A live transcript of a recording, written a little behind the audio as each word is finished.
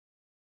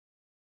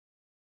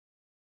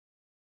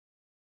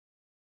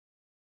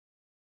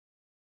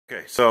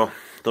Okay, so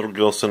little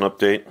Gilson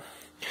update.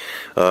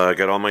 I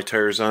got all my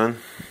tires on.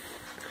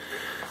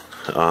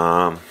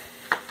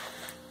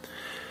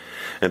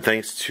 And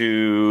thanks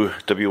to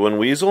W1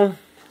 Weasel,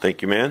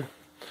 thank you, man.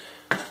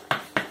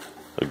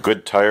 A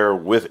good tire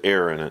with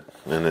air in it,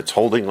 and it's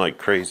holding like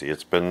crazy.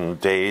 It's been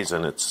days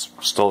and it's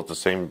still at the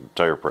same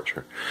tire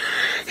pressure.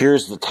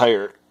 Here's the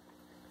tire.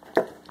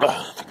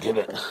 Forget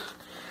it.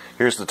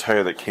 Here's the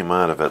tire that came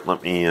out of it.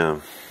 Let me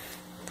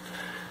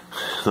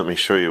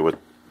show you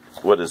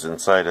what is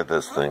inside of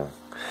this thing.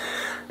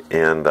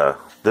 And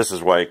this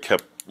is why it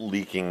kept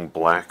leaking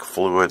black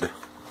fluid.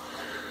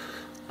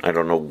 I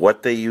don't know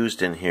what they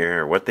used in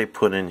here, or what they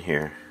put in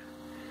here.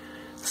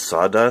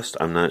 Sawdust?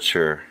 I'm not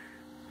sure.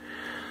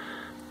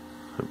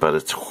 But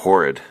it's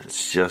horrid.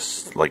 It's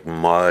just like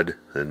mud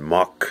and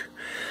muck.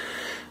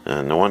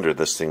 No wonder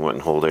this thing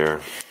wouldn't hold air.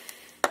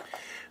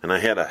 And I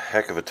had a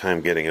heck of a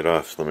time getting it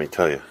off, let me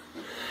tell you.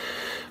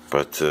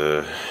 But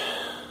look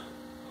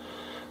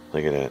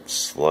at that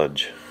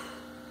sludge.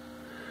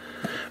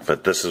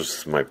 But this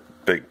was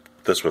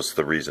this was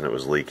the reason it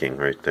was leaking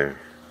right there.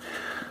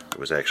 It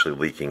was actually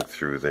leaking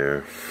through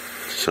there.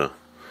 So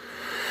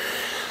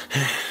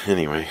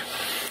anyway,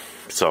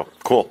 so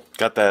cool,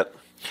 got that.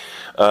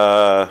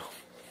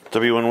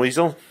 W1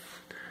 Weasel,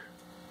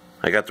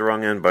 I got the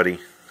wrong end, buddy.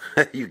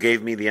 You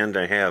gave me the end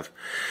I have.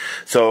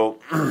 So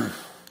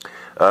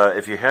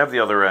if you have the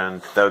other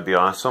end, that would be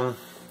awesome,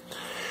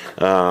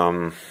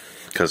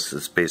 because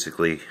it's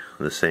basically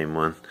the same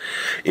one.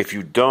 If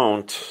you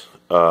don't,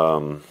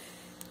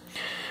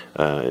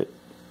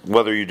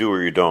 whether you do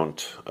or you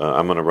don't,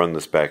 I'm going to run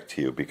this back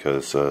to you,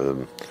 because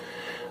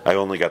I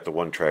only got the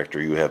one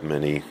tractor. You have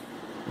many.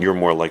 You're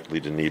more likely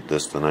to need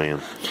this than I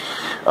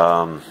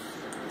am.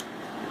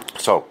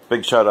 So,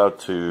 big shout out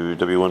to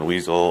W1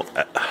 Weasel.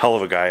 A hell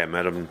of a guy. I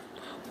met him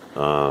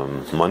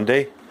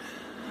Monday.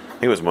 I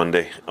think it was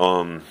Monday.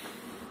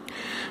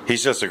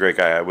 He's just a great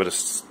guy. I would have,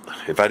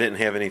 if I didn't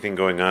have anything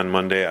going on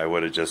Monday, I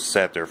would have just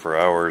sat there for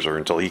hours, or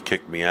until he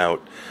kicked me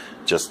out,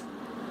 just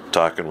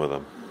talking with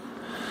him.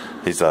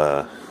 He's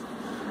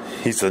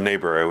the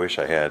neighbor I wish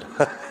I had.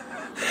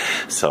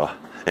 So,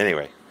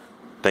 anyway,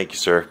 thank you,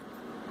 sir.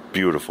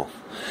 Beautiful.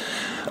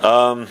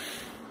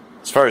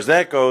 As far as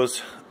that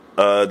goes,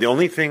 the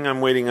only thing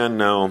I'm waiting on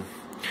now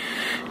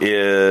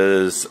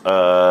is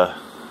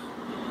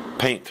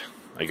paint.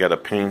 I gotta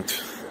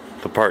paint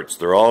the parts.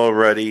 They're all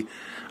ready.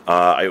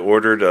 I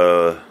ordered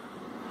a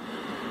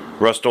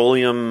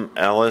Rust-Oleum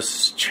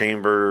Alice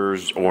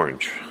Chambers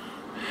orange.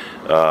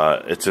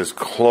 It's as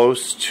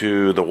close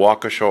to the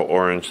Waukesha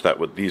orange that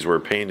these were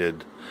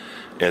painted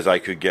as I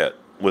could get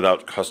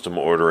without custom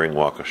ordering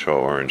Waukesha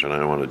orange, and I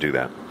don't want to do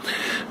that.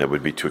 It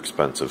would be too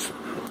expensive.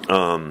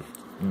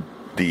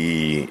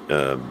 The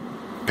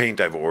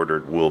paint I've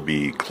ordered will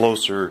be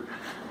closer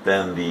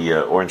than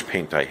the orange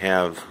paint I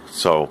have,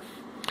 so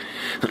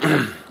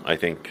I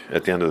think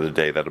at the end of the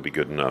day that'll be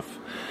good enough.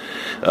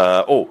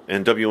 Oh,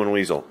 and W1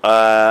 Weasel.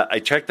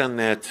 I checked on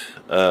that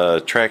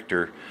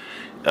tractor.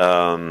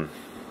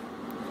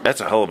 That's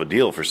a hell of a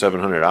deal for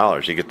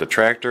 $700. You get the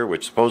tractor,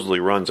 which supposedly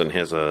runs and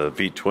has a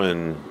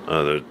V-twin,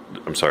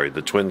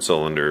 the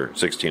twin-cylinder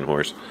 16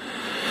 horse.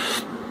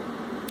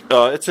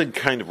 It's in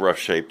kind of rough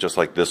shape, just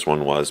like this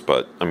one was,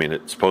 but I mean,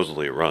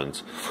 supposedly it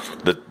runs.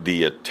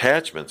 The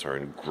attachments are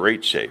in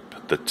great shape.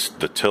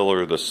 The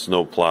tiller, the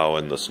snow plow,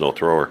 and the snow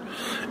thrower,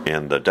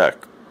 and the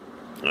deck.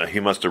 He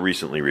must have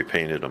recently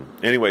repainted them.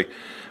 Anyway,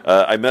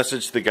 I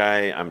messaged the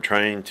guy. I'm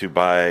trying to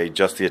buy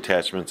just the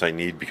attachments I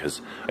need,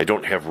 because I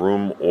don't have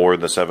room or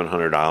the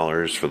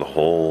 $700 for the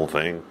whole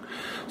thing.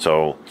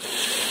 So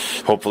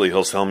hopefully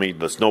he'll sell me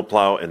the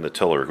snowplow and the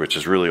tiller, which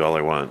is really all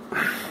I want.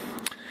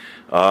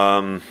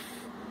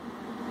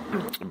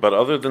 But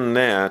other than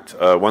that,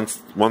 once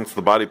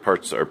the body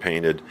parts are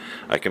painted,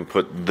 I can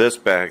put this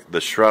back,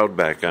 the shroud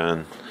back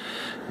on,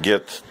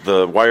 get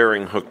the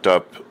wiring hooked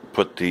up,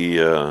 put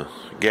the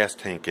gas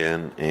tank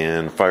in,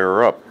 and fire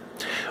her up.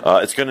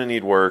 It's going to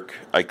need work.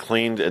 I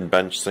cleaned and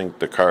bench synced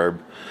the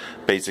carb.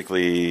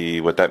 Basically,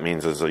 what that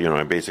means is,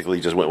 I basically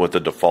just went with the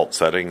default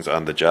settings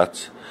on the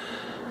jets.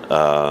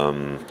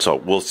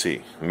 So we'll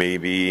see.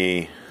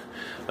 Maybe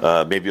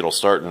it'll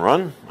start and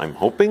run. I'm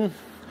hoping.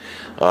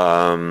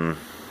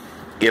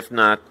 If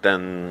not,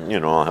 then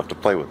I'll have to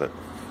play with it.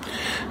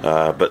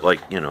 But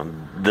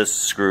this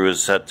screw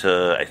is set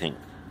to, I think,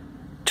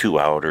 2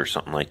 out or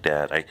something like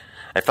that.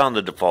 I found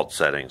the default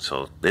setting,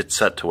 so it's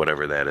set to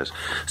whatever that is.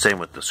 Same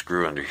with the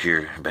screw under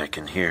here, back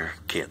in here.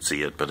 Can't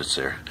see it, but it's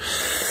there.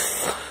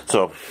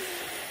 So,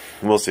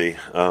 we'll see.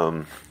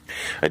 I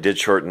did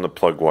shorten the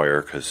plug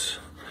wire, because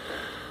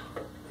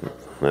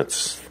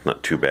that's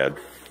not too bad.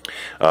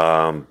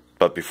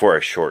 But before I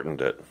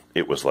shortened it,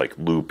 it was like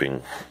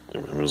looping.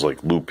 It was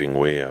like looping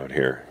way out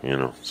here,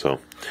 so.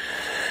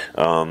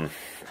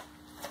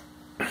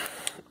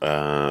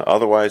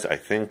 Otherwise, I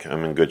think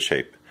I'm in good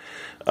shape.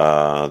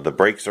 The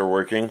brakes are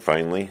working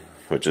finally,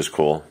 which is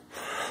cool.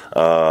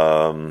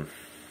 And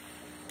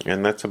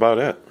that's about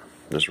it.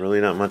 There's really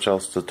not much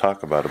else to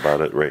talk about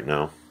it right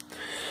now.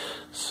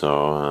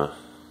 So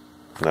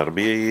that'll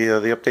be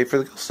the update for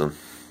the Gilson.